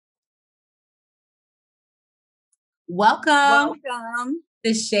Welcome Welcome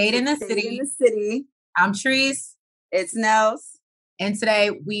to Shade in the Shady in City. the City. I'm Trees, It's Nels. and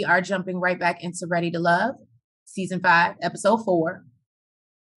today we are jumping right back into Ready to Love, Season 5, Episode 4.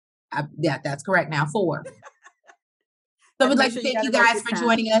 Yeah, that's correct now, 4. So we'd like to thank you guys for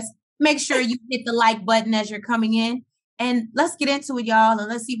joining us. Make sure you hit the like button as you're coming in, and let's get into it, y'all, and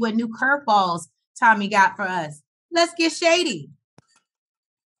let's see what new curveballs Tommy got for us. Let's get shady.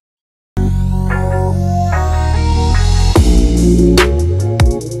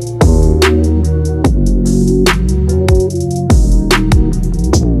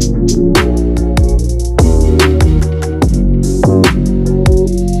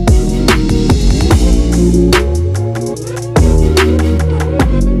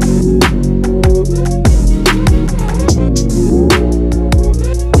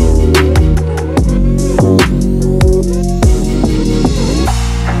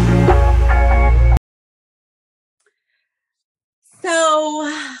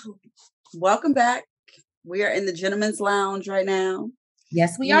 Welcome back. We are in the gentleman's lounge right now.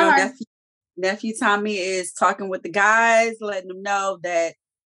 Yes, we are. Nephew Tommy is talking with the guys, letting them know that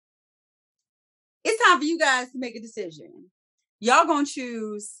it's time for you guys to make a decision. Y'all gonna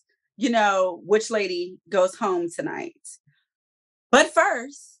choose, which lady goes home tonight. But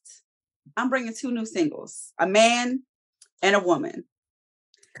first, I'm bringing 2 new singles, a man and a woman.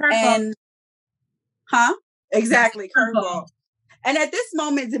 Curveball. Exactly, curveball. And at this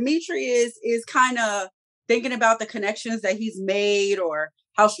moment, Dimitri is kind of thinking about the connections that he's made or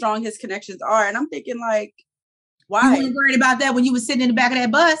how strong his connections are. And I'm thinking, like, why? You weren't worried about that when you were sitting in the back of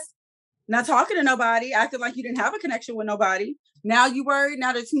that bus? Not talking to nobody, acting like you didn't have a connection with nobody. Now you worried?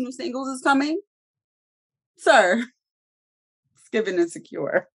 Now that 2 new singles is coming? Sir, it's giving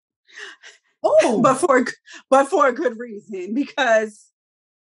insecure. Oh, but for a good reason, because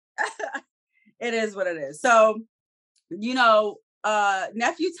it is what it is. So,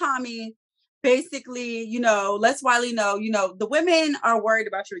 nephew Tommy basically, lets Wiley know, the women are worried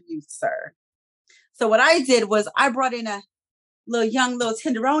about your youth, sir. So what I did was I brought in a young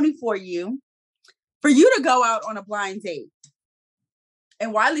tenderoni for you to go out on a blind date.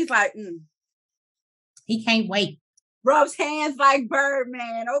 And Wiley's like, he can't wait. Rubs hands like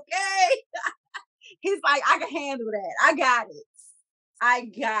Birdman, okay? He's like, I can handle that. I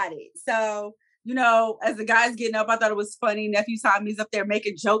got it. So, as the guys getting up, I thought it was funny. Nephew Tommy's up there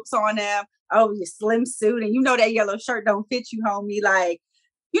making jokes on them. Oh, your slim suit, and that yellow shirt don't fit you, homie. Like,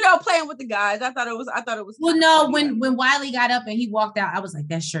 playing with the guys. I thought it was. Well, no, when Wiley got up and he walked out, I was like,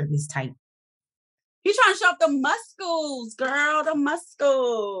 that shirt is tight. He's trying to show off the muscles, girl. The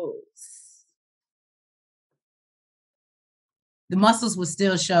muscles. The muscles would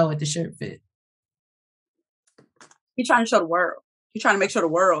still show if the shirt fit. He's trying to show the world. He's trying to make sure the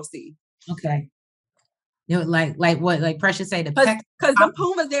world see. Okay. Like what? Like Precious say, because the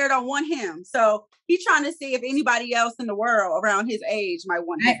Pumas there don't want him. So he's trying to see if anybody else in the world around his age might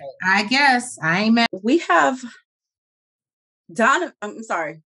want him. I guess. I ain't mad. We have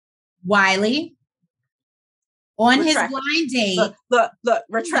Wiley on his blind date. Look,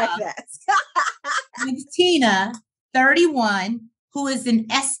 retract that. With Tina, 31, who is an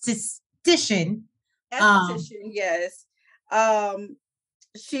esthetician. Yes.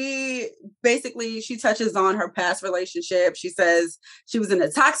 She touches on her past relationship. She says she was in a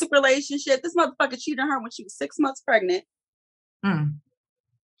toxic relationship. This motherfucker cheated on her when she was 6 months pregnant. And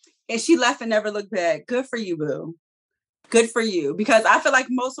she left and never looked back. Good for you, boo. Good for you. Because I feel like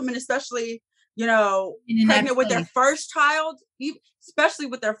most women, especially, pregnant with their first child, especially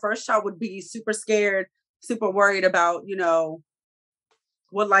with their first child, would be super scared, super worried about,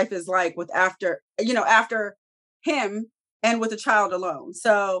 what life is like after him and with a child alone.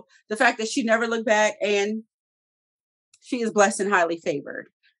 So the fact that she never looked back, and she is blessed and highly favored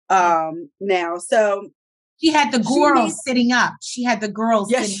now. So she had the girls sitting up. She had the girls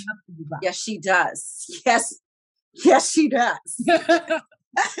sitting up. Yes, she does. Yes, she does.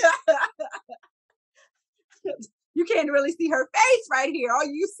 You can't really see her face right here. All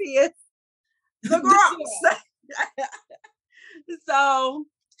you see is the girls. So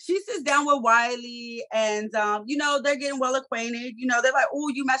she sits down with Wiley, and they're getting well acquainted. They're like, "Oh,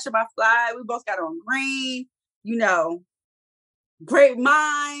 you match my fly. We both got on green. Great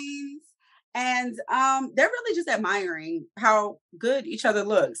minds." And they're really just admiring how good each other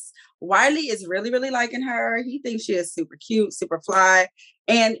looks. Wiley is really, really liking her. He thinks she is super cute, super fly.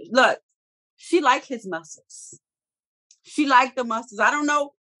 And look, she liked his muscles. She liked the muscles. I don't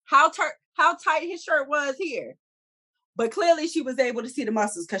know how tight his shirt was here, but clearly she was able to see the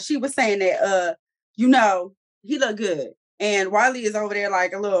muscles, because she was saying that, he looked good. And Wiley is over there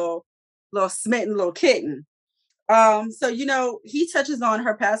like a little smitten little kitten. So, he touches on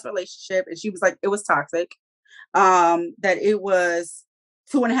her past relationship, and she was like, it was toxic. That it was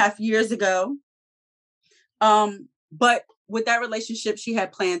 2.5 years ago. But with that relationship, she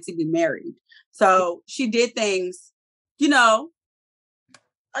had planned to be married. So she did things,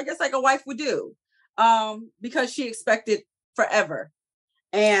 I guess like a wife would do, because she expected forever.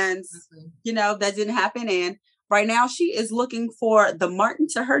 And, that didn't happen. And right now she is looking for the Martin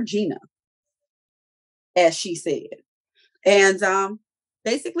to her Gina, as she said. And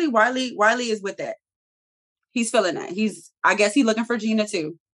basically Wiley is with that. He's feeling that. I guess he's looking for Gina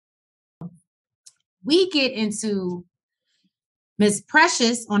too. We get into Miss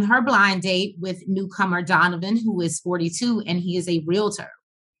Precious on her blind date with newcomer Donovan, who is 42, and he is a realtor.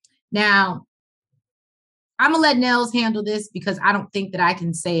 Now, I'm going to let Nels handle this because I don't think that I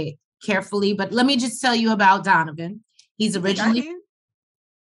can say it carefully, but let me just tell you about Donovan. He's originally...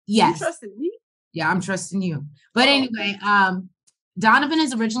 Yes. You trusting me? Yeah, I'm trusting you. But anyway, Donovan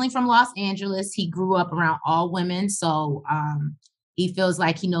is originally from Los Angeles. He grew up around all women, so he feels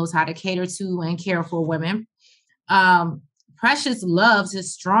like he knows how to cater to and care for women. Precious loves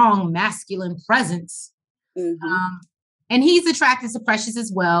his strong masculine presence. Mm-hmm. And he's attracted to Precious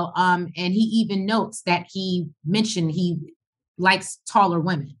as well. And he even notes that he mentioned he likes taller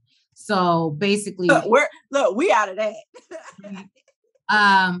women. So basically, we out of that.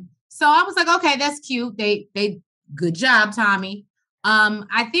 So I was like, okay, that's cute. They good job, Tommy.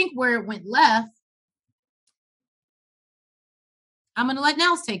 I think where it went left, I'm going to let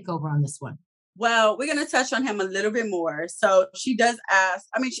Nels take over on this one. Well, we're going to touch on him a little bit more. So she does ask,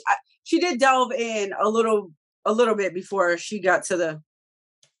 I mean, she did delve in a little bit before she got to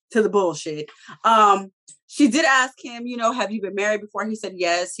the bullshit. She did ask him, have you been married before? He said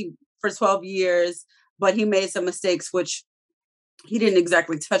yes, for 12 years, but he made some mistakes, which he didn't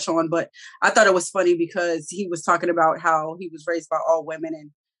exactly touch on, but I thought it was funny because he was talking about how he was raised by all women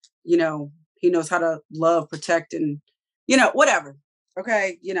and, he knows how to love, protect, and, whatever.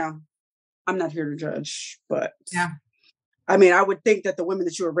 Okay. I'm not here to judge, but yeah. I mean, I would think that the women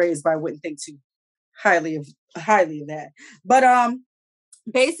that you were raised by wouldn't think too highly of that. But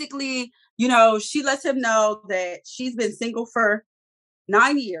basically, she lets him know that she's been single for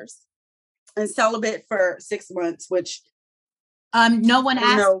 9 years and celibate for 6 months, which no one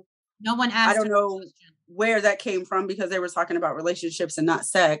asked. I don't know where that came from because they were talking about relationships and not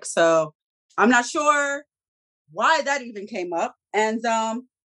sex. So I'm not sure why that even came up. And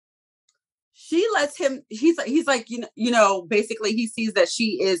she lets him, he's like, basically he sees that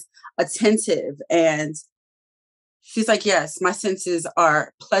she is attentive, and she's like, yes, my senses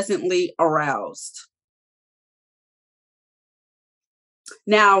are pleasantly aroused.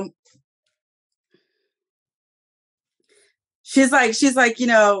 Now, she's like, she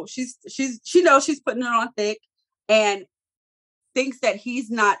knows she's putting it on thick and thinks that he's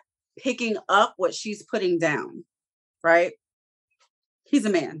not picking up what she's putting down, right? He's a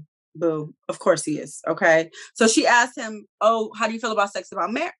man. Boo. Of course he is. Okay. So she asked him, oh, how do you feel about sex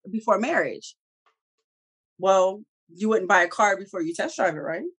before marriage? Well, you wouldn't buy a car before you test drive it,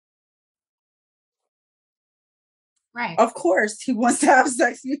 right? Right. Of course he wants to have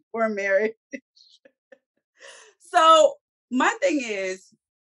sex before marriage. So my thing is,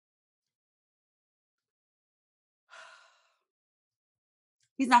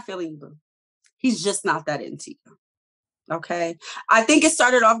 he's not feeling you, boo. He's just not that into you. Okay. I think it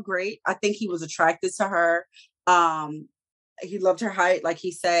started off great. I think he was attracted to her. He loved her height, like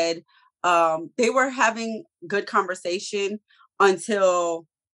he said. They were having good conversation until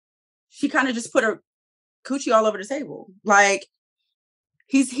she kind of just put her coochie all over the table. Like,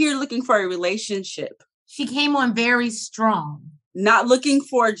 he's here looking for a relationship. She came on very strong. Not looking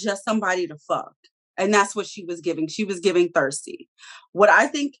for just somebody to fuck. And that's what she was giving. She was giving thirsty. What I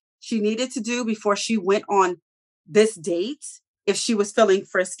think she needed to do before she went on this date, if she was feeling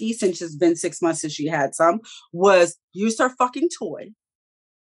frisky, since it's been 6 months since she had some, was use her fucking toy,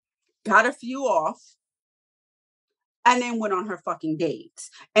 got a few off, and then went on her fucking date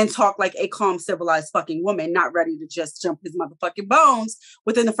and talk like a calm, civilized fucking woman, not ready to just jump his motherfucking bones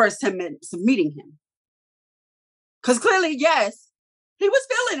within the first 10 minutes of meeting him. Because clearly, yes, he was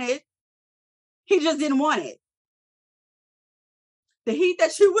feeling it. He just didn't want it. The heat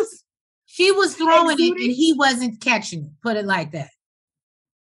that she was throwing it and he wasn't catching it. Put it like that.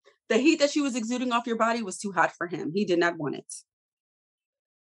 The heat that she was exuding off your body was too hot for him. He did not want it.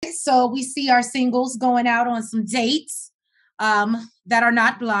 So we see our singles going out on some dates that are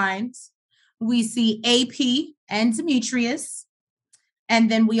not blind. We see AP and Demetrius. And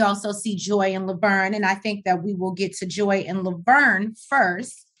then we also see Joy and Laverne. And I think that we will get to Joy and Laverne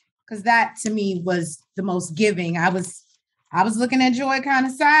first, Because that to me was the most giving. I was looking at Joy kind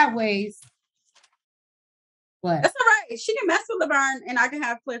of sideways. What? That's all right. She can mess with Laverne and I can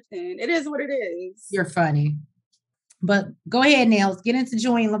have Clifton. It is what it is. You're funny. But go ahead, Nails. Get into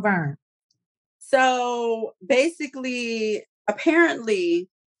Joy and Laverne. So basically, apparently,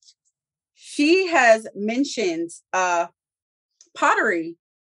 she has mentioned pottery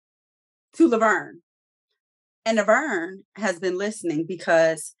to Laverne. And Laverne has been listening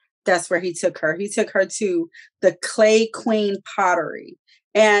because that's where he took her. He took her to the Clay Queen pottery.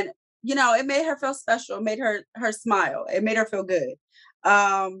 And, you know, it made her feel special. It made her smile. It made her feel good.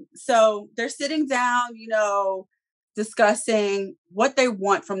 So they're sitting down, you know, discussing what they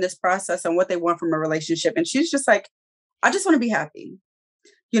want from this process and what they want from a relationship. And she's just like, I just want to be happy.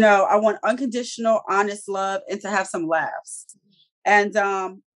 You know, I want unconditional, honest love and to have some laughs. And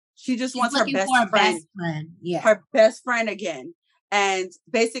she just wants her best friend. Yeah. Her best friend again. And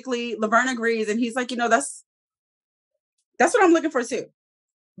basically Laverne agrees. And he's like, you know, that's what I'm looking for too.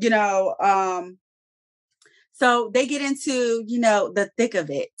 You know, so they get into, you know, the thick of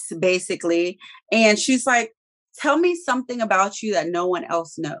it, basically. And she's like, tell me something about you that no one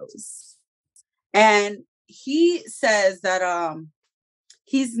else knows. And he says that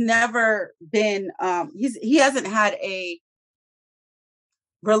he's never been, he hasn't had a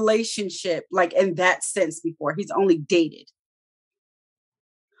relationship like in that sense before. He's only dated.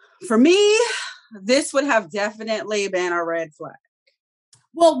 For me, this would have definitely been a red flag.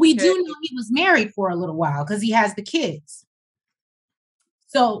 Well, we do know he was married for a little while because he has the kids.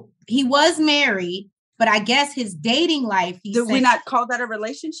 So he was married, but I guess his dating life. Did we not call that a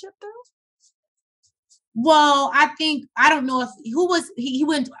relationship though? Well, I don't know if he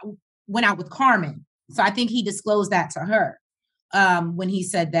went out with Carmen. So I think he disclosed that to her when he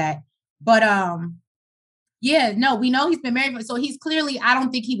said that. But yeah, no, we know he's been married. So he's clearly, I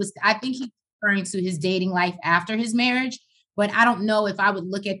think he's referring to his dating life after his marriage. But I don't know if I would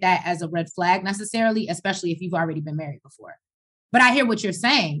look at that as a red flag necessarily, especially if you've already been married before. But I hear what you're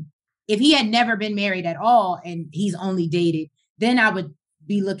saying. If he had never been married at all and he's only dated, then I would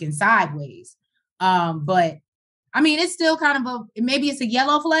be looking sideways. But I mean, it's still kind of maybe it's a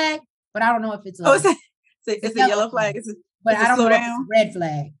yellow flag, but I don't know if it's it's a yellow flag. But I don't know if it's a red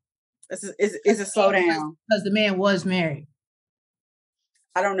flag. It's a slow down. Because the man was married.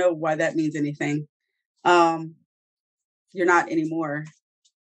 I don't know why that means anything. You're not anymore.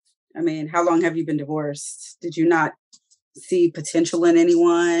 I mean, how long have you been divorced? Did you not see potential in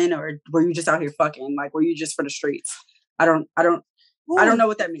anyone, or were you just out here fucking? Like, were you just for the streets? I don't know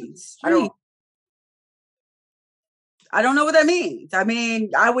what that means. I don't know what that means. I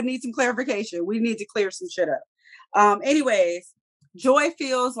mean, I would need some clarification. We need to clear some shit up. Anyways, Joy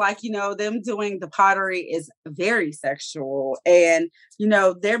feels like, you know, them doing the pottery is very sexual. And, you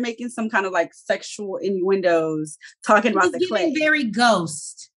know, they're making some kind of like sexual innuendos talking about the clay. Very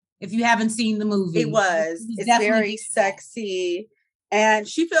Ghost, if you haven't seen the movie. It's very sexy. And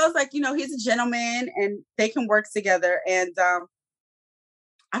she feels like, you know, he's a gentleman and they can work together. And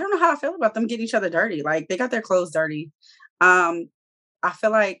I don't know how I feel about them getting each other dirty. Like, they got their clothes dirty. I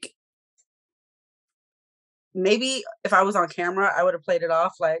feel like maybe if I was on camera, I would have played it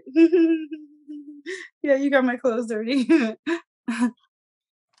off like, yeah, you got my clothes dirty.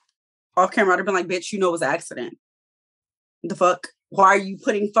 Off camera, I'd have been like, bitch, you know it was an accident. The fuck? Why are you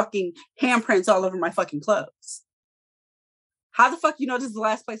putting fucking handprints all over my fucking clothes? How the fuck you know this is the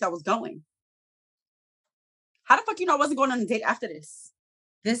last place I was going? How the fuck you know I wasn't going on a date after this?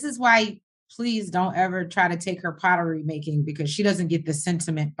 This is why, please don't ever try to take her pottery making, because she doesn't get the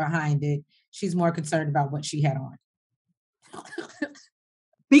sentiment behind it. She's more concerned about what she had on.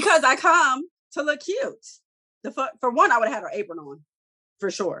 Because I come to look cute. For one, I would have had her apron on,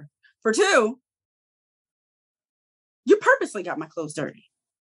 for sure. For two, you purposely got my clothes dirty.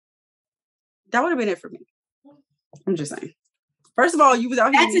 That would have been it for me. I'm just saying. First of all, you was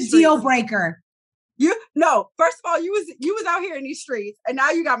out here. That's a deal breaker. First of all, you was out here in these streets, and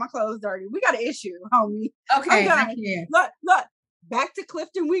now you got my clothes dirty. We got an issue, homie. Okay. Look. Back to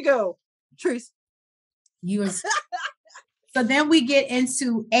Clifton we go. Truce. So then we get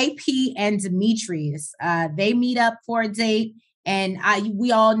into AP and Demetrius. They meet up for a date, and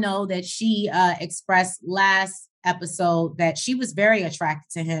we all know that she expressed last episode that she was very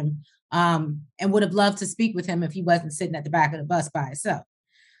attracted to him, and would have loved to speak with him if he wasn't sitting at the back of the bus by himself.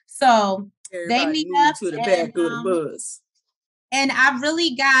 So everybody they meet up to the back of the bus, and I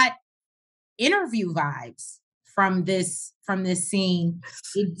really got interview vibes from this scene.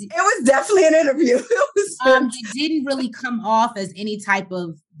 It was definitely an interview. It didn't really come off as any type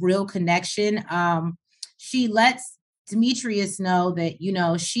of real connection. She lets Demetrius know that,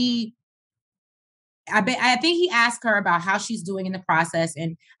 I think he asked her about how she's doing in the process.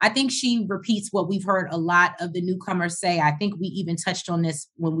 And I think she repeats what we've heard a lot of the newcomers say. I think we even touched on this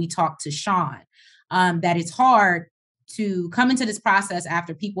when we talked to Sean, that it's hard to come into this process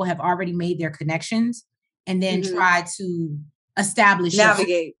after people have already made their connections and then try to establish,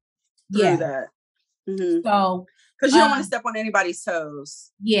 navigate through that. So, because you don't want to step on anybody's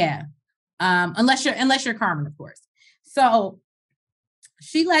toes. Yeah. Unless you're Carmen, of course. So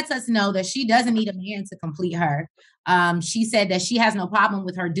she lets us know that she doesn't need a man to complete her. She said that she has no problem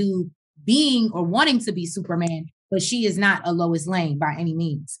with her dude being or wanting to be Superman, but she is not a Lois Lane by any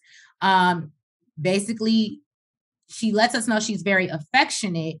means. Basically, she lets us know she's very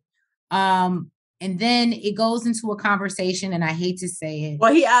affectionate. And then it goes into a conversation, and I hate to say it.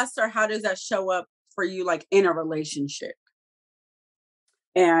 Well, he asked her, how does that show up for you, like in a relationship?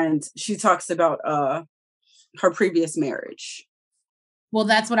 And she talks about her previous marriage. Well,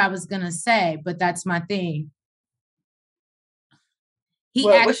 that's what I was going to say, but that's my thing.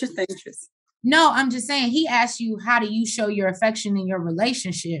 What's your thing, Tris? No, I'm just saying, he asked you, how do you show your affection in your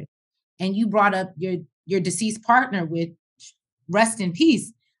relationship? And you brought up your deceased partner with rest in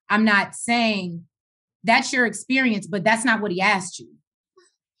peace. I'm not saying that's your experience, but that's not what he asked you.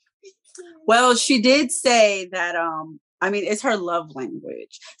 Well, she did say that, it's her love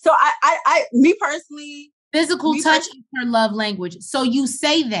language. So I me personally, physical touch is her love language. So you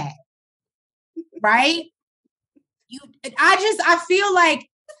say that, right? I feel like,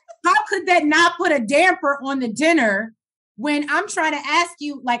 how could that not put a damper on the dinner when I'm trying to ask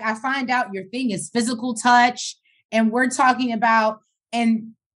you, like, I find out your thing is physical touch and we're talking about,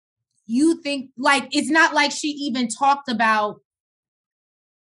 and you think, like, it's not like she even talked about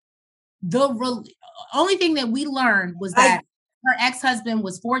only thing that we learned was that her ex-husband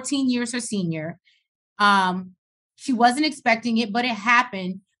was 14 years her senior. She wasn't expecting it, but it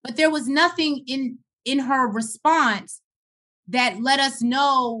happened. But there was nothing in her response that let us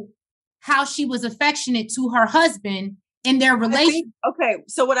know how she was affectionate to her husband in their relationship.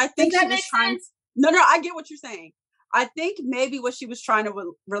 So what I think she was trying. No, I get what you're saying. I think maybe what she was trying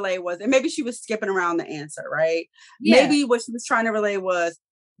to relay was, and maybe she was skipping around the answer, right? Yeah. Maybe what she was trying to relay was,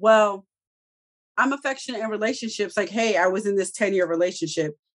 well, I'm affectionate in relationships. Like, hey, I was in this 10-year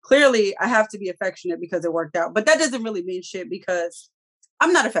relationship. Clearly, I have to be affectionate because it worked out. But that doesn't really mean shit because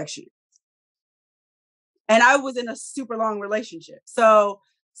I'm not affectionate. And I was in a super long relationship. So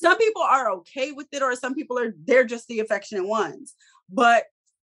some people are okay with it, or some people they're just the affectionate ones. But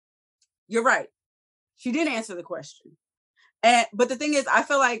you're right. She did answer the question. But the thing is, I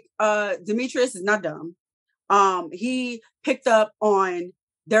feel like Demetrius is not dumb. He picked up on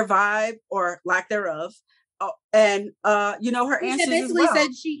their vibe or lack thereof. And her answer basically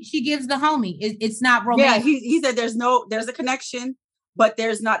said she gives the homie. It's not romantic. Yeah, he said there's a connection, but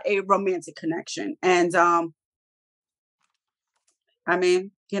there's not a romantic connection. And No,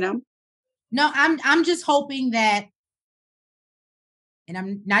 I'm just hoping that, and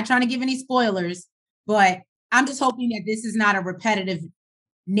I'm not trying to give any spoilers, but I'm just hoping that this is not a repetitive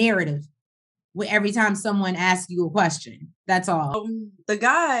narrative with every time someone asks you a question. That's all. The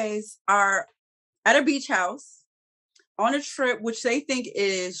guys are at a beach house on a trip, which they think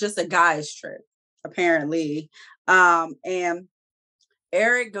is just a guy's trip, apparently. And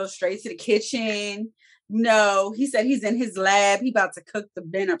Eric goes straight to the kitchen. No, he said he's in his lab. He about to cook the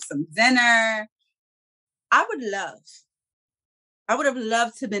Ben up some dinner. I would have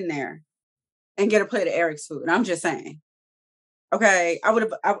loved to been there and get a plate of Eric's food. I'm just saying. Okay,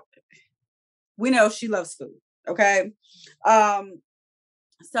 we know she loves food. Okay.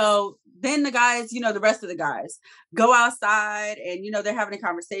 So then the guys, the rest of the guys go outside and, they're having a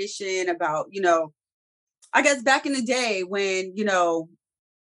conversation about, I guess back in the day when,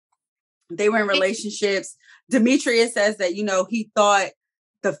 they were in relationships. Demetrius says that, he thought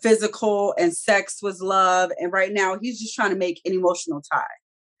the physical and sex was love. And right now he's just trying to make an emotional tie.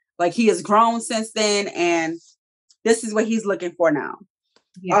 Like, he has grown since then. And this is what he's looking for now.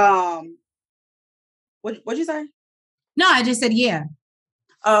 Yeah. What'd you say? No, I just said, yeah.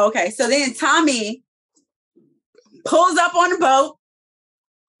 Oh, okay. So then Tommy pulls up on the boat.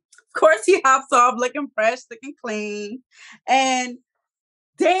 Of course, he hops off looking fresh, looking clean, and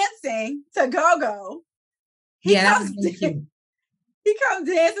dancing to go-go. That was really cute. He comes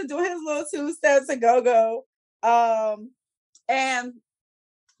dancing, doing his little 2 steps to go-go. And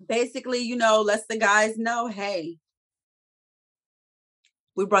basically, lets the guys know, hey,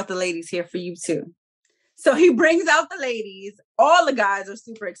 we brought the ladies here for you too. So he brings out the ladies. All the guys are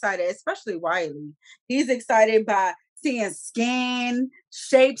super excited, especially Wiley. He's excited by seeing skin,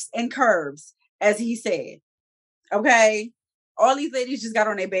 shapes, and curves, as he said. Okay. All these ladies just got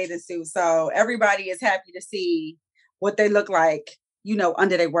on their bathing suit. So everybody is happy to see what they look like,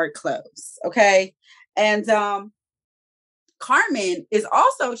 under their work clothes. Okay. And Carmen is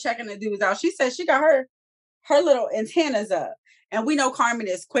also checking the dudes out. She says she got her little antennas up. And we know Carmen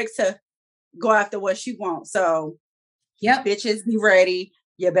is quick to go after what she wants. So bitches, be ready.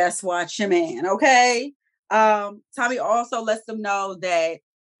 You best watch your man. Okay. Tommy also lets them know that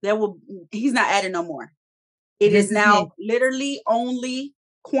he's not adding no more. It is now literally only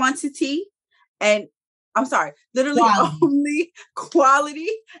quantity and literally only quality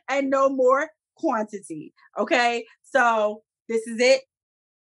and no more quantity. Okay. So this is it.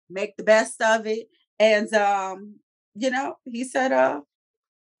 Make the best of it. And, he said,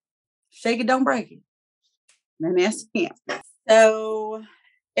 shake it, don't break it. And that's him. So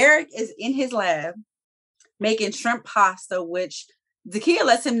Eric is in his lab making shrimp pasta, which Zakiya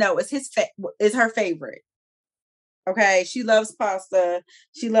lets him know is her favorite. Okay, she loves pasta.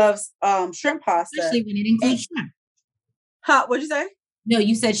 She loves shrimp pasta, especially when it includes shrimp. Huh? What'd you say? No,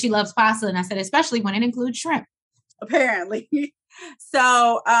 you said she loves pasta, and I said especially when it includes shrimp. Apparently.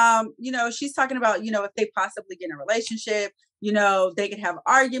 So, she's talking about if they possibly get in a relationship, they could have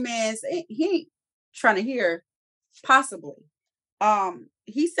arguments, and he ain't trying to hear possibly.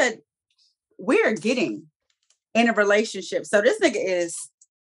 He said we're getting in a relationship, so this nigga is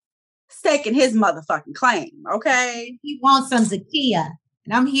staking his motherfucking claim, okay? He wants some Zakiya,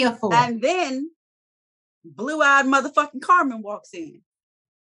 and I'm here for it. And then blue-eyed motherfucking Carmen walks in.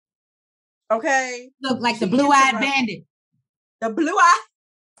 Okay? Look like the blue-eyed bandit. The blue-eyed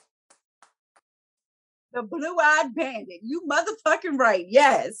bandit. You motherfucking right.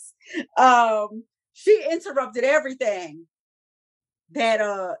 Yes. She interrupted everything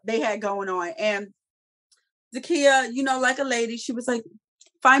that they had going on. And Zakiya, like a lady, she was like,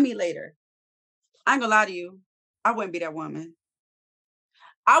 find me later. I ain't gonna lie to you. I wouldn't be that woman.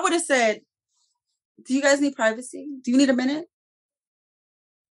 I would have said, do you guys need privacy? Do you need a minute?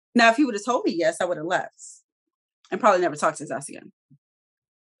 Now, if he would have told me yes, I would have left and probably never talked to his ass again.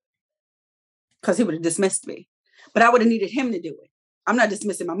 Because he would have dismissed me. But I would have needed him to do it. I'm not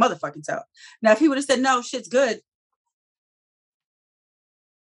dismissing my motherfucking self. Now, if he would have said, no, shit's good,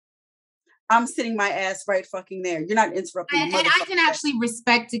 I'm sitting my ass right fucking there. You're not interrupting. And I can actually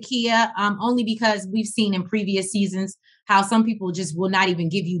respect Zakiya, only because we've seen in previous seasons how some people just will not even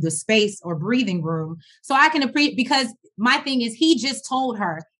give you the space or breathing room. So I can appreciate, because my thing is he just told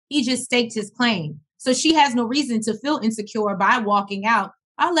her, he just staked his claim. So she has no reason to feel insecure by walking out.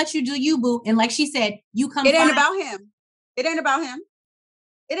 I'll let you do you, boo. And like she said, you come. It ain't about him. It ain't about him.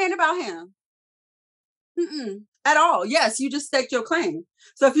 It ain't about him. At all. Yes, you just staked your claim.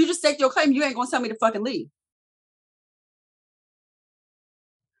 So if you just staked your claim, you ain't gonna tell me to fucking leave.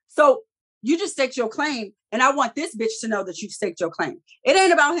 So you just staked your claim, and I want this bitch to know that you staked your claim. It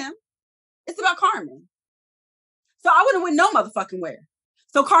ain't about him. It's about Carmen. So I wouldn't win no motherfucking where.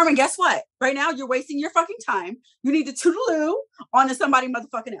 So Carmen, guess what? Right now, you're wasting your fucking time. You need to toodaloo onto somebody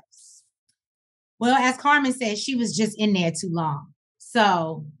motherfucking else. Well, as Carmen said, she was just in there too long.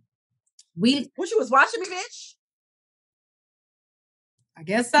 So she was watching me, bitch? I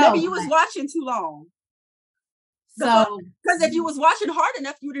guess so. Maybe you was watching too long. So, because if you was watching hard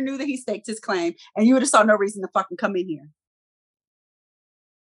enough, you would have knew that he staked his claim, and you would have saw no reason to fucking come in here.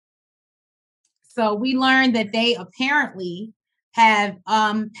 So we learned that they apparently have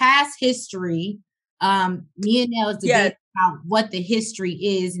past history. Me and Nell's debate about what the history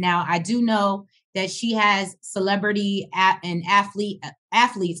is. Now, I do know that she has celebrity and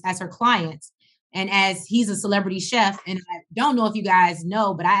athletes as her clients. And as he's a celebrity chef, and I don't know if you guys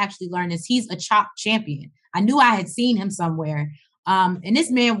know, but I actually learned this, he's a chop champion. I knew I had seen him somewhere. And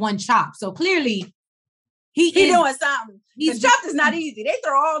this man won chop. So clearly he doing something. Because chop is not easy. They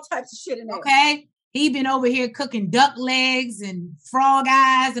throw all types of shit in there. Okay. He been over here cooking duck legs and frog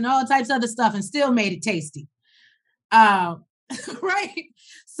eyes and all types of other stuff and still made it tasty. Right.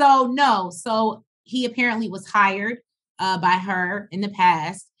 So he apparently was hired by her in the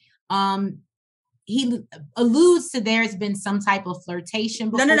past. He alludes to there's been some type of flirtation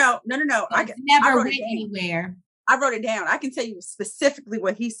before. No. I never went anywhere. I wrote it down. I can tell you specifically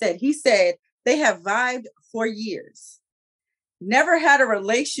what he said. He said they have vibed for years. Never had a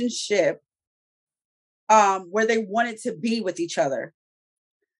relationship where they wanted to be with each other,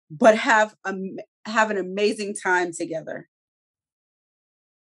 but have an amazing time together.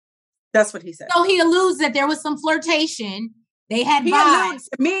 That's what he said. So he alludes that there was some flirtation. They had he alludes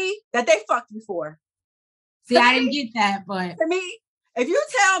to me that they fucked before. See, I didn't get that, but to me, if you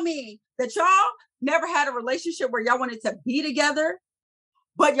tell me that y'all never had a relationship where y'all wanted to be together,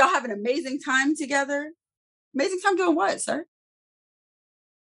 but y'all have an amazing time together, Amazing time doing what, sir?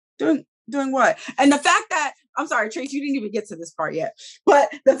 Doing what? And the fact that, I'm sorry, Trace, you didn't even get to this part yet. But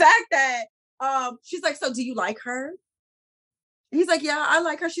the fact that she's like, so do you like her? And he's like, yeah, I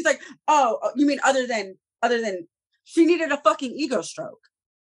like her. She's like, oh, you mean other than she needed a fucking ego stroke.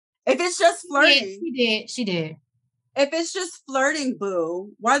 If it's just flirting. She did. If it's just flirting,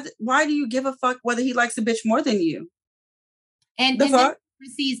 boo, why do you give a fuck whether he likes a bitch more than you? And then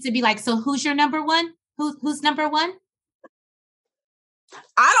proceeds to be like, so who's your number one? Who's number one?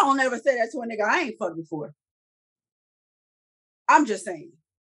 I don't ever say that to a nigga I ain't fucked before. I'm just saying.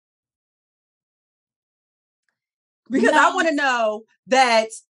 Because I want to know that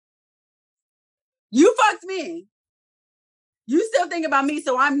you fucked me. You still think about me,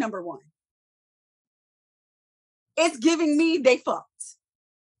 so I'm number one. It's giving me they fucked.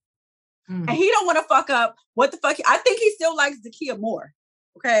 And he don't want to fuck up what the fuck. I think he still likes Dakia more.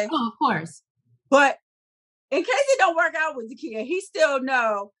 Okay. Oh, of course. But in case it don't work out with Dakia, he still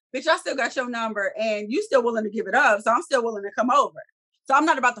know, bitch, I still got your number and you still willing to give it up. So I'm still willing to come over. So I'm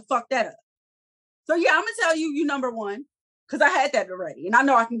not about to fuck that up. So yeah, I'm going to tell you number one. Because I had that already. And I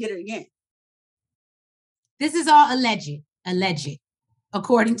know I can get it again. This is all alleged.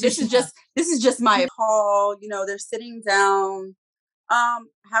 According to this is just my call. You know, they're sitting down,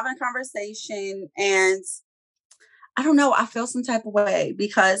 having a conversation, and I don't know, I feel some type of way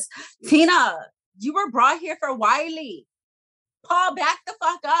because Tina, you were brought here for Wiley. Paul, back the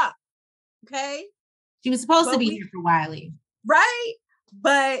fuck up. Okay? She was supposed to be here for Wiley. Right?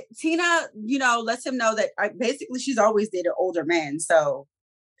 But Tina, you know, lets him know that basically she's always dated older men. So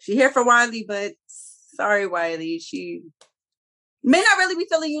she here for Wiley, but sorry, Wiley, she may not really be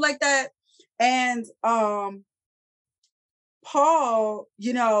feeling you like that. And Paul,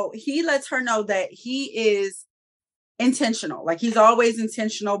 you know, he lets her know that he is intentional. Like he's always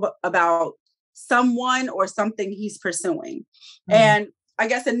intentional about someone or something he's pursuing. And I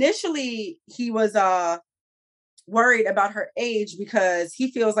guess initially he was worried about her age because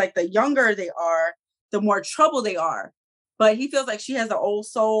he feels like the younger they are, the more trouble they are. But he feels like she has an old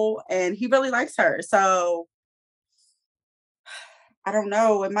soul and he really likes her. So I don't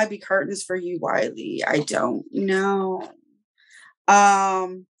know. It might be curtains for you, Wiley. I don't know.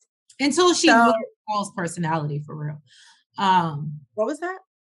 Until she learns Paul's personality for real. What was that?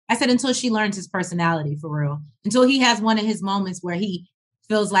 I said until she learns his personality for real. Until he has one of his moments where he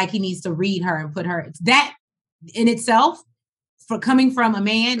feels like he needs to read her and put her. That in itself, for coming from a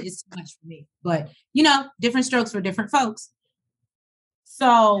man, is too much for me. But, you know, different strokes for different folks.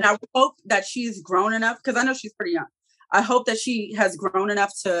 So and I hope that she's grown enough, because I know she's pretty young. I hope that she has grown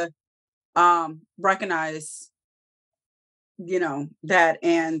enough to recognize, you know, that,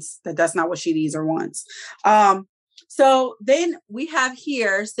 and that's not what she needs or wants. So then we have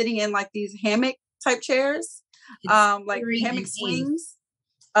here sitting in like these hammock type chairs, like hammock swings.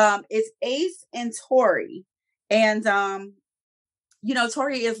 It's Ace and Tori. And, you know,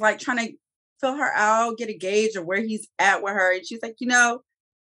 Tori is like trying to fill her out, get a gauge of where he's at with her. And she's like, you know,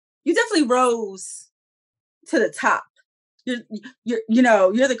 you definitely rose to the top. You're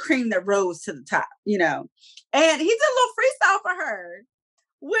the cream that rose to the top, you know. And he did a little freestyle for her,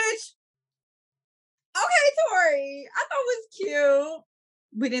 which, okay, Tori, I thought was cute.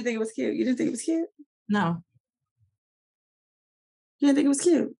 We didn't think it was cute. You didn't think it was cute? No. You didn't think it was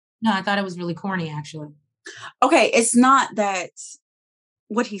cute? No, I thought it was really corny, actually. Okay, it's not that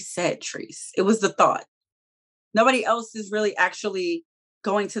what he said, Treese. It was the thought. Nobody else is really actually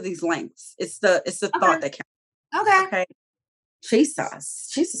going to these lengths. It's the thought that counts. Okay.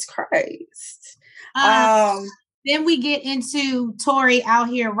 Jesus Christ. Then we get into Tori out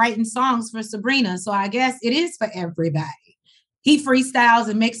here writing songs for Sabrina. So I guess it is for everybody. He freestyles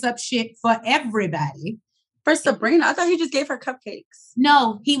and makes up shit for everybody. For Sabrina, I thought he just gave her cupcakes.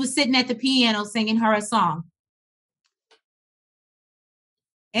 No, he was sitting at the piano singing her a song.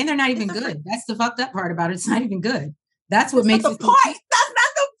 And they're not even good. That's the fucked up part about it. It's not even good. That's what makes it the point. That's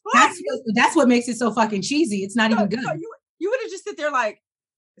not the point. That's what makes it so fucking cheesy. It's not even good. You would have just sit there like,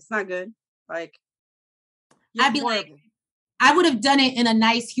 it's not good. Like, I'd be horrible. Like, I would have done it in a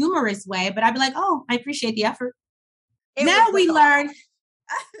nice, humorous way, but I'd be like, oh, I appreciate the effort. Now we learn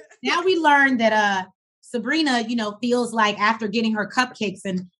that Sabrina, you know, feels like after getting her cupcakes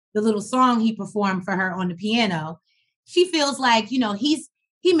and the little song he performed for her on the piano, she feels like, you know, he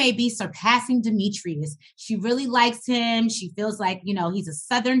may be surpassing Demetrius. She really likes him. She feels like, you know, he's a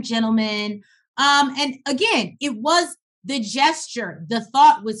Southern gentleman. And again, it was the gesture. The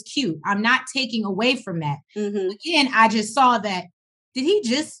thought was cute. I'm not taking away from that. Mm-hmm. Again, I just saw that. Did he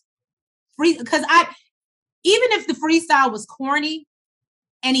just free? Because even if the freestyle was corny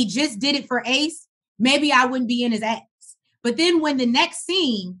and he just did it for Ace, maybe I wouldn't be in his ass. But then when the next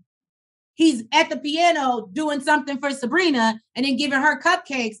scene, he's at the piano doing something for Sabrina and then giving her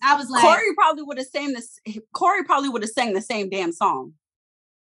cupcakes, I was like, Corey probably would have sang the same damn song.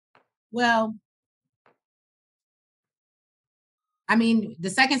 Well, I mean, the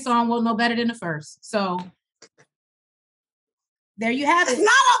second song won't know better than the first. So there you have it. It's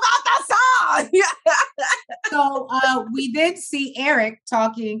not about the song. So we did see Eric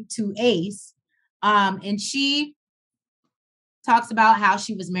talking to Ace, and she talks about how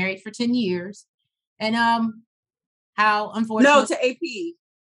she was married for 10 years and how unfortunately... No, to AP.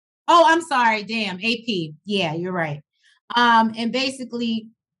 Oh, I'm sorry. Damn, AP. Yeah, you're right. And basically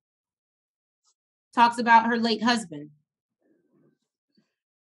talks about her late husband.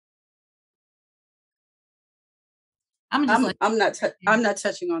 I'm not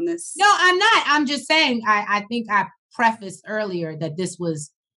touching on this. No, I'm not. I'm just saying, I think I prefaced earlier that this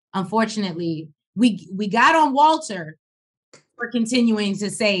was, unfortunately, we got on Walter for continuing to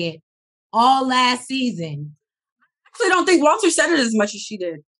say it all last season. I actually don't think Walter said it as much as she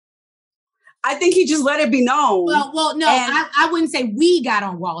did. I think he just let it be known. Well, no, I wouldn't say we got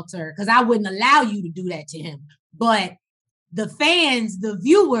on Walter because I wouldn't allow you to do that to him. But the fans, the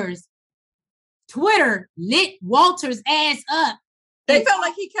viewers, Twitter lit Walter's ass up. They felt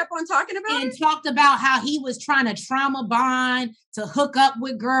like he kept on talking about it? Talked about how he was trying to trauma bond to hook up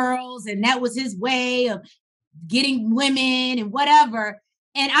with girls, and that was his way of getting women and whatever.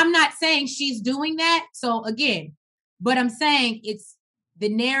 And I'm not saying she's doing that. So again, but I'm saying it's the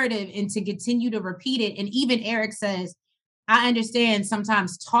narrative and to continue to repeat it. And even Eric says, I understand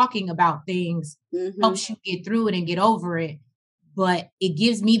sometimes talking about things helps you get through it and get over it. But it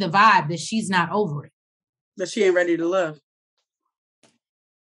gives me the vibe that she's not over it. That she ain't ready to love.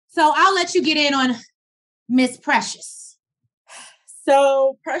 So I'll let you get in on Miss Precious.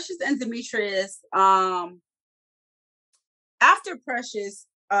 So Precious and Demetrius, after Precious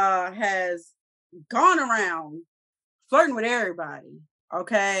has gone around flirting with everybody,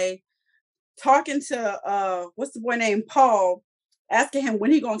 okay, talking to what's the boy named Paul, asking him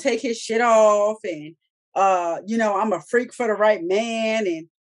when he gonna take his shit off, and I'm a freak for the right man, and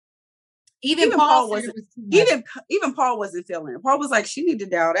even Paul wasn't even Paul wasn't feeling it. Paul was like, she need to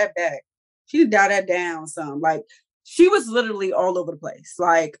dial that back. She need to dial that down some. Like, she was literally all over the place.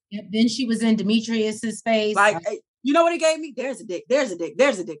 Like, then she was in Demetrius's face. Like, hey, you know what he gave me? There's a dick. There's a dick.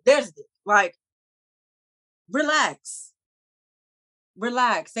 There's a dick. There's a dick. Like, relax.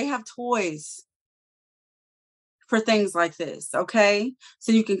 They have toys for things like this, okay?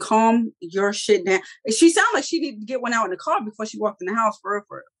 So you can calm your shit down. She sounded like she needed to get one out in the car before she walked in the house, for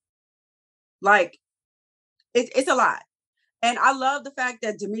real. Like, it's a lot. And I love the fact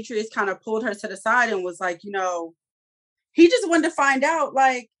that Demetrius kind of pulled her to the side and was like, he just wanted to find out,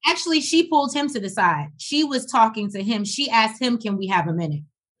 like... Actually, she pulled him to the side. She was talking to him. She asked him, can we have a minute?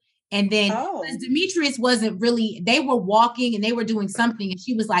 And then Demetrius wasn't really... They were walking and they were doing something, and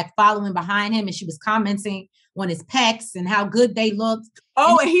she was like following behind him, and she was commenting on his pecs and how good they looked.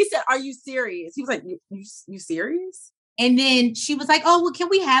 Oh, and he said, are you serious? He was like, you serious? And then she was like, oh, well, can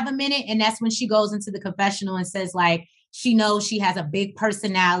we have a minute? And that's when she goes into the confessional and says, like, she knows she has a big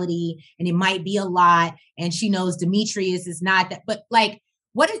personality and it might be a lot. And she knows Demetrius is not that. But like,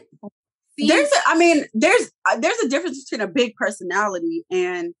 what is... There's a difference between a big personality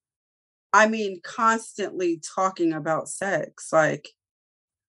and, constantly talking about sex.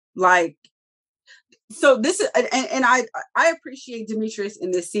 Like, so this is, and I appreciate Demetrius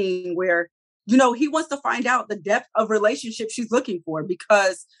in this scene where, he wants to find out the depth of relationship she's looking for,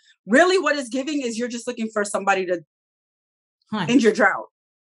 because really what it's giving is you're just looking for somebody to end your drought.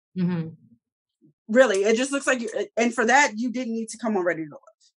 Mm-hmm. Really, it just looks like and for that, you didn't need to come on Ready to Love.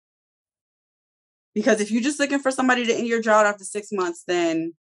 Because if you're just looking for somebody to end your drought after 6 months,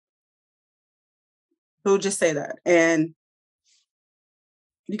 then we'll just say that. And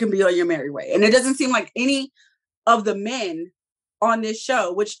you can be on your merry way. And it doesn't seem like any of the men on this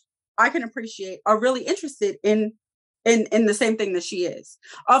show, which I can appreciate, are really interested in the same thing that she is.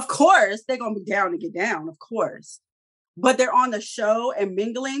 Of course, they're going to be down to get down, of course. But they're on the show and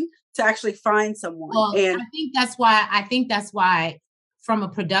mingling to actually find someone. Well, and I think that's why, from a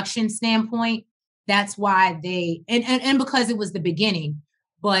production standpoint, that's why they, and because it was the beginning,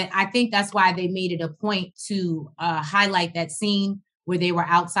 but I think that's why they made it a point to highlight that scene where they were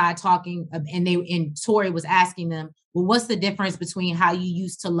outside talking, and Tori was asking them, well, what's the difference between how you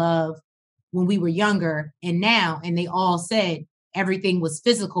used to love when we were younger and now? And they all said everything was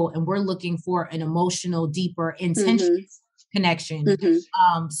physical, and we're looking for an emotional, deeper, intentional connection.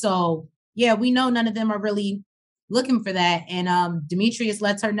 So yeah, we know none of them are really looking for that. And Demetrius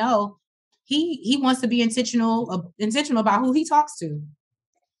lets her know he wants to be intentional about who he talks to.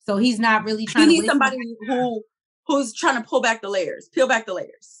 So he's not really trying to. He needs somebody who's trying to peel back the layers.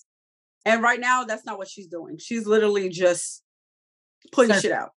 And right now, that's not what she's doing. She's literally just putting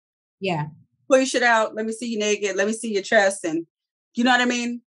shit out. Yeah. Putting shit out. Let me see you naked. Let me see your chest. And you know what I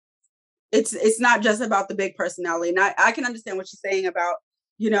mean? It's not just about the big personality. And I can understand what she's saying about,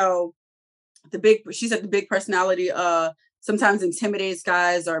 she said the big personality sometimes intimidates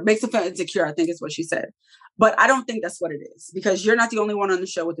guys or makes them feel insecure, I think is what she said. But I don't think that's what it is, because you're not the only one on the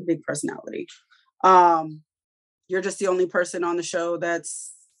show with a big personality. You're just the only person on the show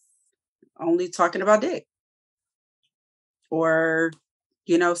that's only talking about dick or,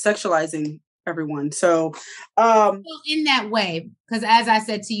 sexualizing everyone. So in that way, because as I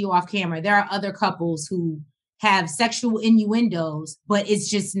said to you off camera, there are other couples who have sexual innuendos, but it's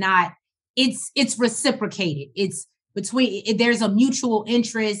just not, it's reciprocated. It's between, there's a mutual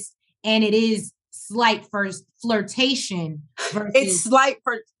interest, and it is slight first flirtation. It's slight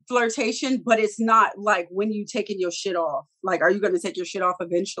flirtation, but it's not like when you taking your shit off. Like, are you going to take your shit off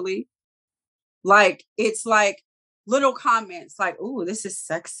eventually? Like, it's like little comments like, "Ooh, this is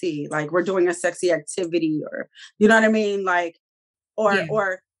sexy." Like, we're doing a sexy activity, or you know what I mean? Like, or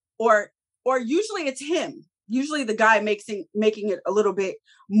usually it's him. Usually the guy making it a little bit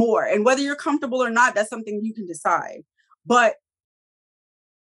more. And whether you're comfortable or not, that's something you can decide. But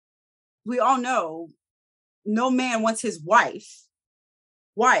we all know no man wants his wife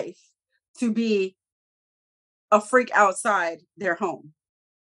to be a freak outside their home.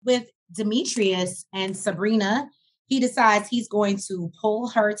 With Demetrius and Sabrina, he decides he's going to pull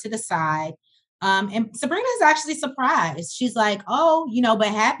her to the side. And Sabrina is actually surprised. She's like, oh, but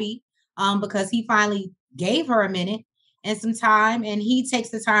happy because he finally gave her a minute and some time. And he takes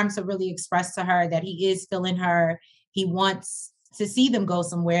the time to really express to her that he is feeling her. He wants to see them go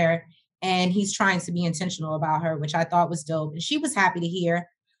somewhere. And he's trying to be intentional about her, which I thought was dope. And she was happy to hear.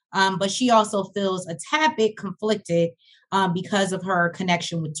 But she also feels a tad bit conflicted because of her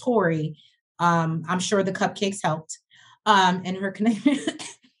connection with Tori. I'm sure the cupcakes helped. And her connection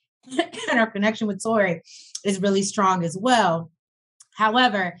with Tori is really strong as well.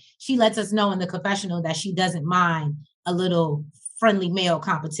 However, she lets us know in the confessional that she doesn't mind a little friendly male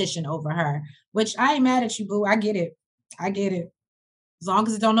competition over her, which I ain't mad at you, boo. I get it. As long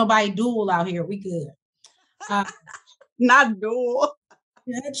as it don't nobody duel out here, we good. Not duel.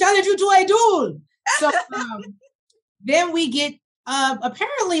 Challenge you to a duel. So then we get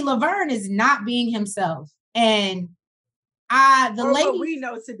apparently Laverne is not being himself, and what we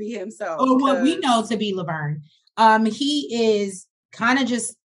know to be himself, or what we know to be Laverne. He is kind of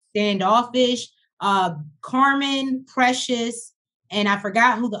just standoffish. Carmen, Precious, and I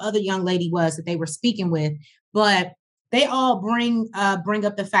forgot who the other young lady was that they were speaking with, but they all bring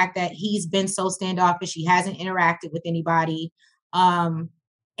up the fact that he's been so standoffish. He hasn't interacted with anybody. And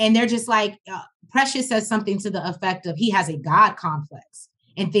they're just like, Precious says something to the effect of he has a God complex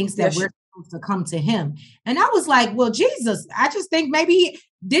and thinks that we're supposed to come to him. And I was like, well, Jesus, I just think maybe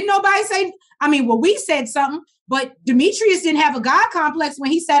didn't nobody say, we said something, but Demetrius didn't have a God complex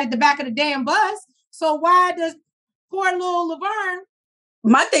when he sat at the back of the damn bus. So why does poor little Laverne?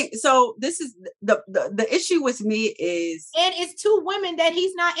 My thing, so this is the issue with me is, and it's two women that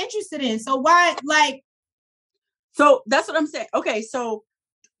he's not interested in. So why, so that's what I'm saying. Okay, so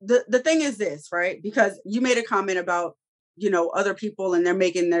the thing is this, right? Because you made a comment about, other people and they're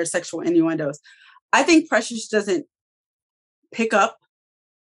making their sexual innuendos. I think Precious doesn't pick up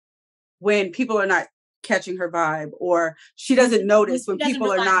when people are not catching her vibe, or she doesn't notice when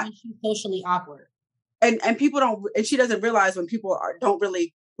people are not. She's socially awkward. And people don't, and she doesn't realize when people don't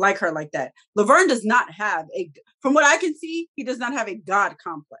really like her like that. Laverne does not have from what I can see, he does not have a God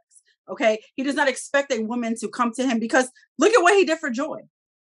complex. Okay. He does not expect a woman to come to him, because look at what he did for Joy.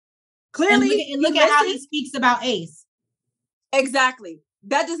 Clearly. And look at how he speaks about Ace. Exactly.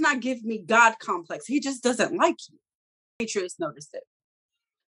 That does not give me God complex. He just doesn't like you. Demetrius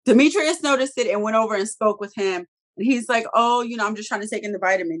noticed it and went over and spoke with him. And he's like, oh, I'm just trying to take in the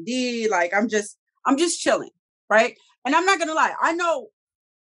vitamin D. Like, I'm just chilling, right? And I'm not going to lie. I know,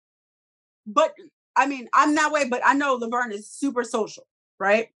 but I'm that way, but I know Laverne is super social,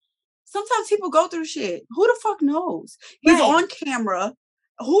 right? Sometimes people go through shit. Who the fuck knows? He's on camera.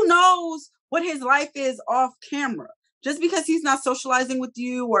 Who knows what his life is off camera? Just because he's not socializing with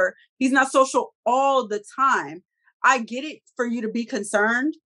you, or he's not social all the time, I get it for you to be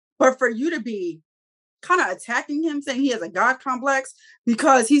concerned, but for you to be kind of attacking him, saying he has a God complex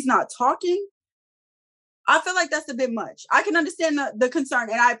because he's not talking, I feel like that's a bit much. I can understand the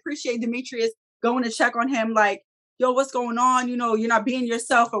concern, and I appreciate Demetrius going to check on him, like, yo, what's going on? You know, you're not being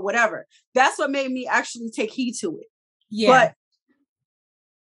yourself or whatever. That's what made me actually take heed to it. Yeah. But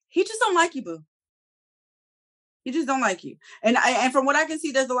he just don't like you, boo. He just don't like you. And from what I can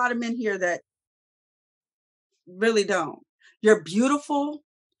see, there's a lot of men here that really don't. You're beautiful.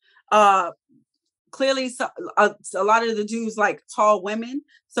 Clearly, a lot of the dudes like tall women.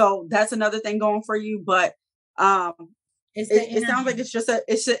 So that's another thing going for you. But it sounds like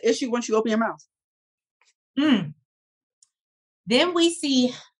it's an issue once you open your mouth. Then we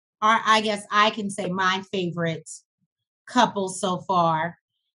see I guess I can say my favorite couple so far,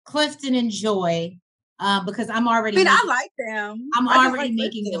 Clifton and Joy. Because I'm already. I like them. I'm already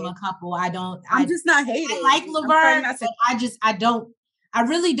making them a couple. I'm just not hating. I like Laverne. I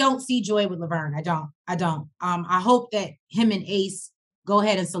really don't see Joy with Laverne. I don't. I hope that him and Ace go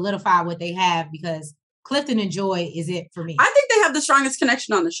ahead and solidify what they have, because Clifton and Joy is it for me. I think they have the strongest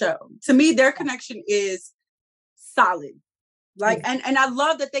connection on the show. To me, their connection is solid. Like, and I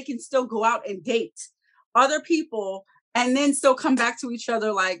love that they can still go out and date other people and then still come back to each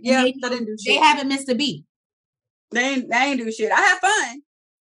other like, yeah, they didn't do shit. They haven't missed a beat. They ain't do shit. I had fun,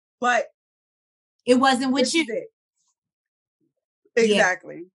 but it wasn't with you.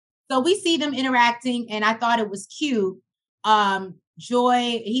 Exactly. Yeah. So we see them interacting, and I thought it was cute.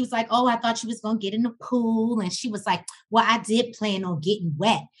 Joy, he was like, oh, I thought she was going to get in the pool. And she was like, well, I did plan on getting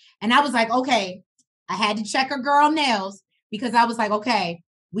wet. And I was like, okay, I had to check her girl nails, because I was like, okay,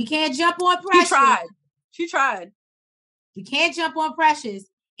 we can't jump on Precious. She tried. We can't jump on Precious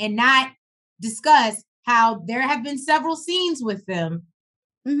and not discuss how there have been several scenes with them.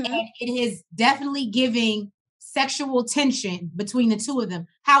 Mm-hmm. And it is definitely giving sexual tension between the two of them.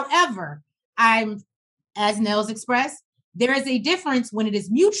 However, as Nels expressed, there is a difference when it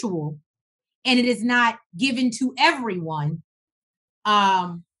is mutual and it is not given to everyone.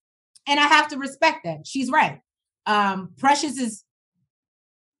 And I have to respect that. She's right. Precious is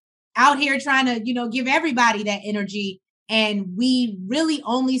out here trying to, give everybody that energy. And we really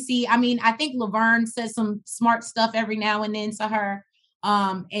only see, I think Laverne says some smart stuff every now and then to her.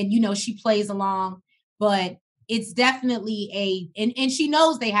 And, she plays along, but it's definitely and she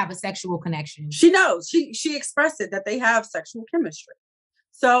knows they have a sexual connection. She knows. She expressed it that they have sexual chemistry.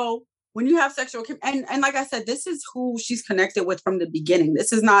 So when you have sexual and like I said, this is who she's connected with from the beginning.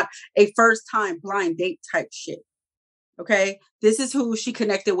 This is not a first time blind date type shit. Okay. This is who she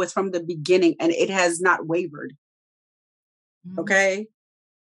connected with from the beginning, and it has not wavered. Okay.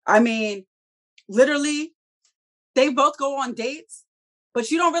 Literally, they both go on dates,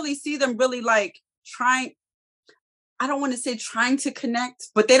 but you don't really see them really like trying. I don't want to say trying to connect,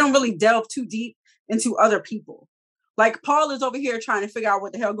 but they don't really delve too deep into other people. Like Paul is over here trying to figure out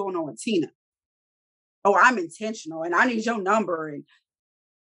what the hell going on with Tina. Oh, I'm intentional and I need your number. And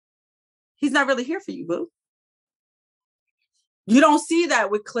he's not really here for you, boo. You don't see that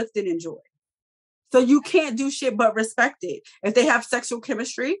with Clifton and Joy. So you can't do shit but respect it. If they have sexual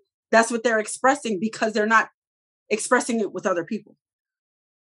chemistry, that's what they're expressing, because they're not expressing it with other people.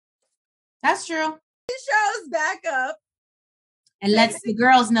 That's true. He shows back up and lets the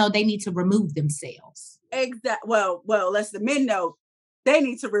girls know they need to remove themselves. Exactly. Well, lets the men know they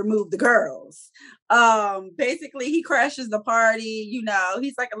need to remove the girls. Basically, he crashes the party.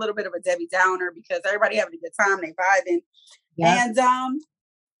 He's like a little bit of a Debbie Downer because everybody having a good time, they vibing, and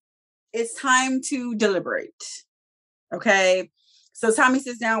it's time to deliberate. Okay, so Tommy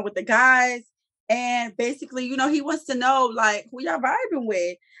sits down with the guys, and basically, he wants to know like who y'all vibing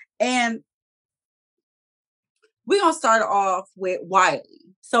with, and we're going to start off with Wiley.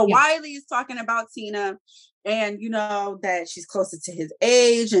 So Wiley is talking about Tina and, that she's closer to his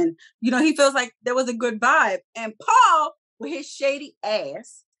age. And, he feels like there was a good vibe. And Paul, with his shady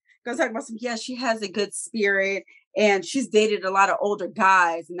ass, goes talk about she has a good spirit and she's dated a lot of older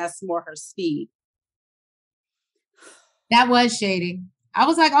guys and that's more her speed. That was shady. I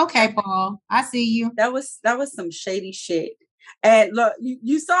was like, okay, Paul, I see you. That was some shady shit. And look,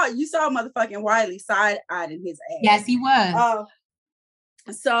 you saw motherfucking Wiley side-eyeing his ass. Yes, he was.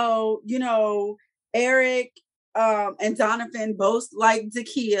 So, Eric and Donovan both like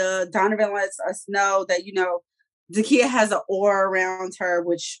Dakia. Donovan lets us know that, Dakia has an aura around her,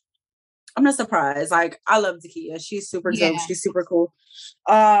 which I'm not surprised. Like, I love Dakia. She's super dope. She's super cool.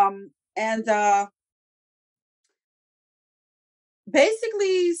 And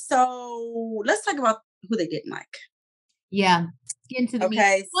basically, so let's talk about who they didn't like. Yeah. Get into the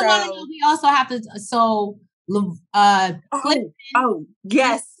okay. So no, we also have to. So,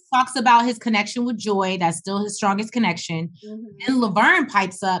 yes, talks about his connection with Joy. That's still his strongest connection. Mm-hmm. And Laverne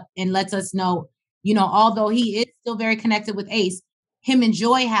pipes up and lets us know, although he is still very connected with Ace, him and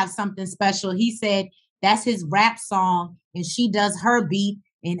Joy have something special. He said that's his rap song, and she does her beat,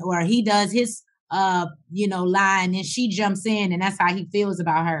 or he does his line, and she jumps in, and that's how he feels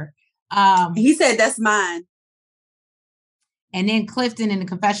about her. He said, "That's mine." And then Clifton in the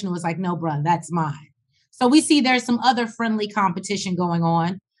confessional was like, "No, bro, that's mine." So we see there's some other friendly competition going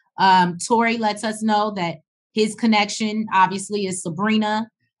on. Tory lets us know that his connection obviously is Sabrina.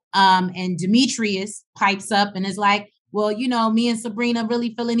 And Demetrius pipes up and is like, "Well, me and Sabrina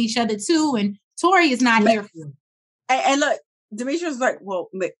really feeling each other too." And Tory is not here for it. And look, Demetrius was like, "Well,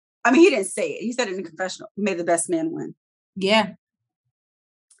 I mean, he didn't say it. He said it in the confessional. May the best man win." Yeah.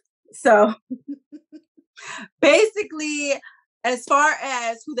 So basically, as far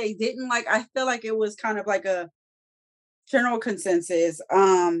as who they didn't like, I feel like it was kind of like a general consensus.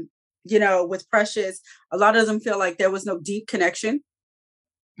 With Precious, a lot of them feel like there was no deep connection.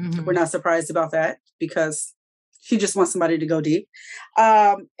 Mm-hmm. We're not surprised about that because she just wants somebody to go deep.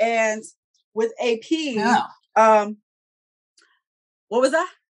 And with AP, what was that?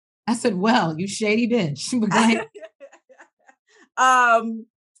 I said, "Well, you shady bitch."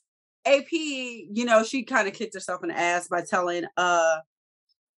 AP, she kind of kicked herself in the ass by telling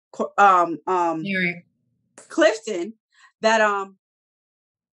Clifton that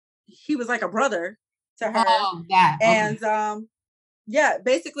he was like a brother to her. Oh, that. Okay. And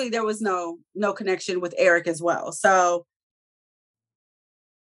basically there was no connection with Eric as well. So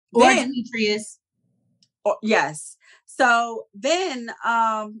or Demetrius. Yes. So then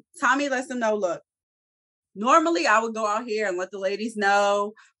Tommy lets them know, "Look, normally I would go out here and let the ladies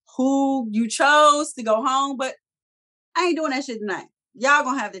know who you chose to go home, but I ain't doing that shit tonight. Y'all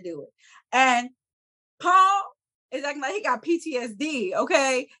gonna have to do it." And Paul is acting like he got PTSD,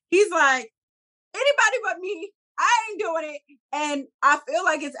 okay? He's like, "Anybody but me. I ain't doing it." And I feel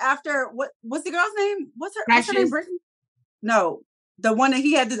like it's after, what's the girl's name? What's her name? Brittany? No, the one that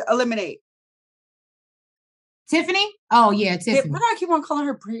he had to eliminate. Tiffany? Oh, yeah, Tiffany. Why do I keep on calling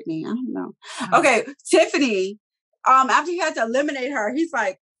her Brittany? I don't know. Okay, Tiffany, after he had to eliminate her, he's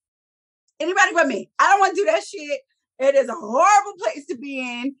like, "Anybody but me. I don't want to do that shit. It is a horrible place to be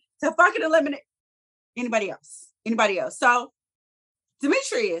in to fucking eliminate anybody else. So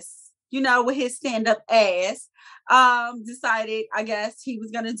Demetrius, with his stand-up ass, decided, I guess, he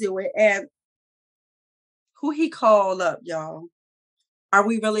was going to do it. And who he called up, y'all? Are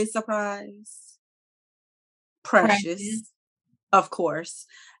we really surprised? Precious, of course,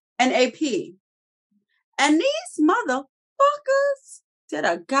 and AP. And these motherfuckers did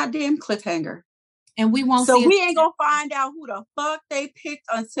a goddamn cliffhanger. And we won't see it. We ain't going to find out who the fuck they picked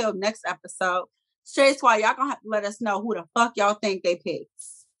until next episode. Straight why y'all going to have to let us know who the fuck y'all think they picked.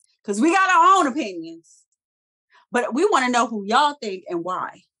 Because we got our own opinions. But we want to know who y'all think and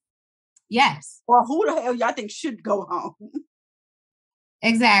why. Yes. Or who the hell y'all think should go home.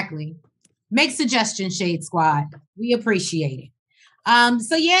 Exactly. Make suggestions, Shade Squad. We appreciate it.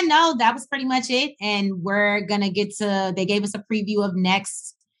 That was pretty much it. And we're going to they gave us a preview of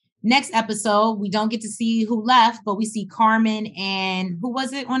next episode. We don't get to see who left, but we see Carmen and who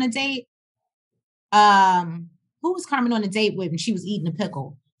was it on a date? Who was Carmen on a date with when she was eating a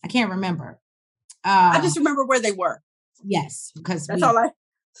pickle? I can't remember. I just remember where they were. Yes, because that's one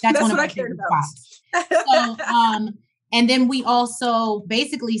of my favorite spots. So, and then we also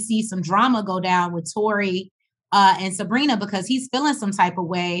basically see some drama go down with Tory and Sabrina because he's feeling some type of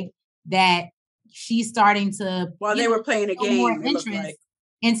way that she's starting to. While they were playing a game, more interest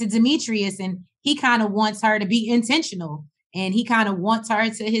into Demetrius, and he kind of wants her to be intentional, and he kind of wants her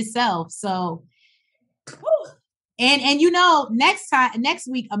to himself. So, and next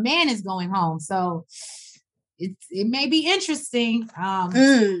week a man is going home, so it may be interesting. Or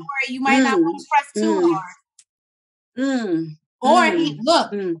you might not want to press too hard.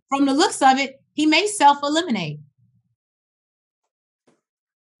 From the looks of it, he may self-eliminate.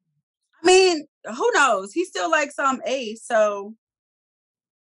 I mean, who knows? He still likes Ace, so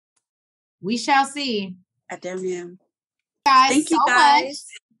we shall see. Damn him. Guys, thank you guys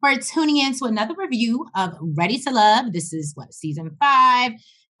for tuning in to another review of Ready to Love. This is season 5,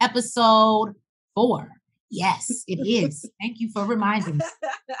 episode 4. Yes, it is. Thank you for reminding me.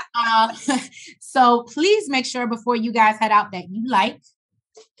 So please make sure before you guys head out that you like,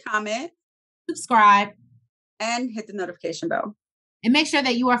 comment, subscribe, and hit the notification bell. And make sure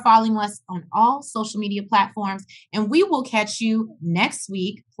that you are following us on all social media platforms. And we will catch you next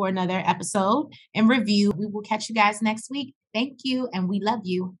week for another episode and review. We will catch you guys next week. Thank you. And we love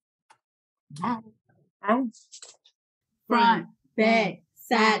you. Bye. Bye. Front, back,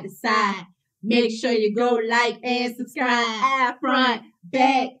 side to side. Make sure you go like and subscribe. Front,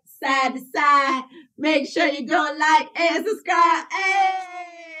 back, side to side. Make sure you go like and subscribe.